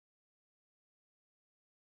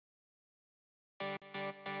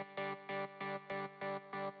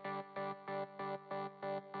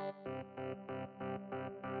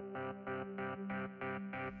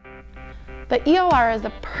The ELR is a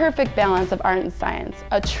perfect balance of art and science,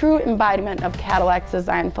 a true embodiment of Cadillac's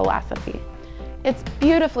design philosophy. Its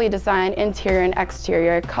beautifully designed interior and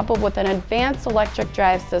exterior, coupled with an advanced electric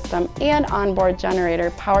drive system and onboard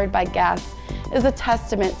generator powered by gas, is a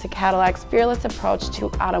testament to Cadillac's fearless approach to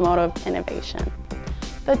automotive innovation.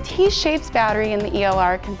 The T-shaped battery in the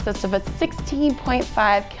ELR consists of a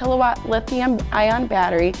 16.5 kilowatt lithium-ion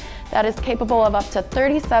battery that is capable of up to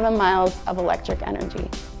 37 miles of electric energy.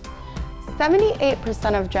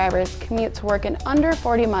 78% of drivers commute to work in under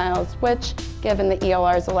 40 miles, which, given the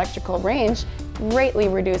ELR's electrical range, greatly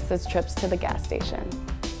reduces trips to the gas station.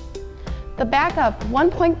 The backup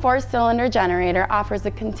 1.4-cylinder generator offers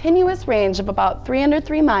a continuous range of about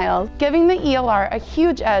 303 miles, giving the ELR a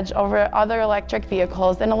huge edge over other electric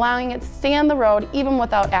vehicles and allowing it to stay on the road even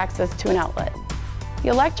without access to an outlet. The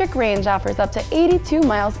electric range offers up to 82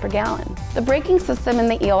 miles per gallon. The braking system in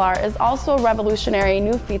the ELR is also a revolutionary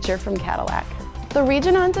new feature from Cadillac. The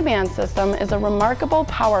Region On Demand system is a remarkable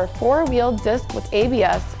power four-wheel disc with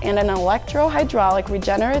ABS and an electro-hydraulic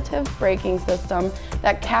regenerative braking system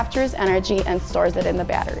that captures energy and stores it in the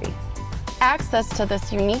battery. Access to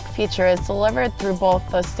this unique feature is delivered through both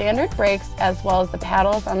the standard brakes as well as the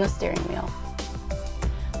paddles on the steering wheel.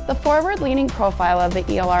 The forward-leaning profile of the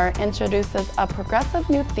ELR introduces a progressive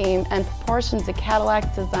new theme and proportion to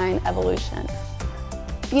Cadillac's design evolution.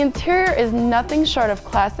 The interior is nothing short of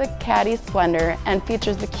classic Caddy splendor and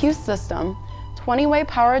features the Q system, 20-way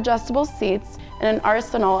power adjustable seats, and an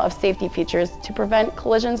arsenal of safety features to prevent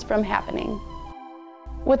collisions from happening.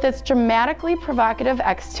 With its dramatically provocative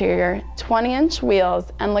exterior, 20-inch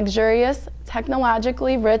wheels, and luxurious,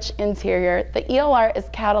 technologically rich interior, the ELR is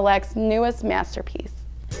Cadillac's newest masterpiece.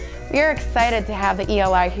 We are excited to have the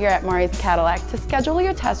ELR here at Morrie's Cadillac. To schedule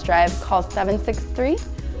your test drive, call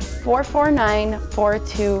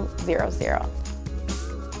 763-449-4200.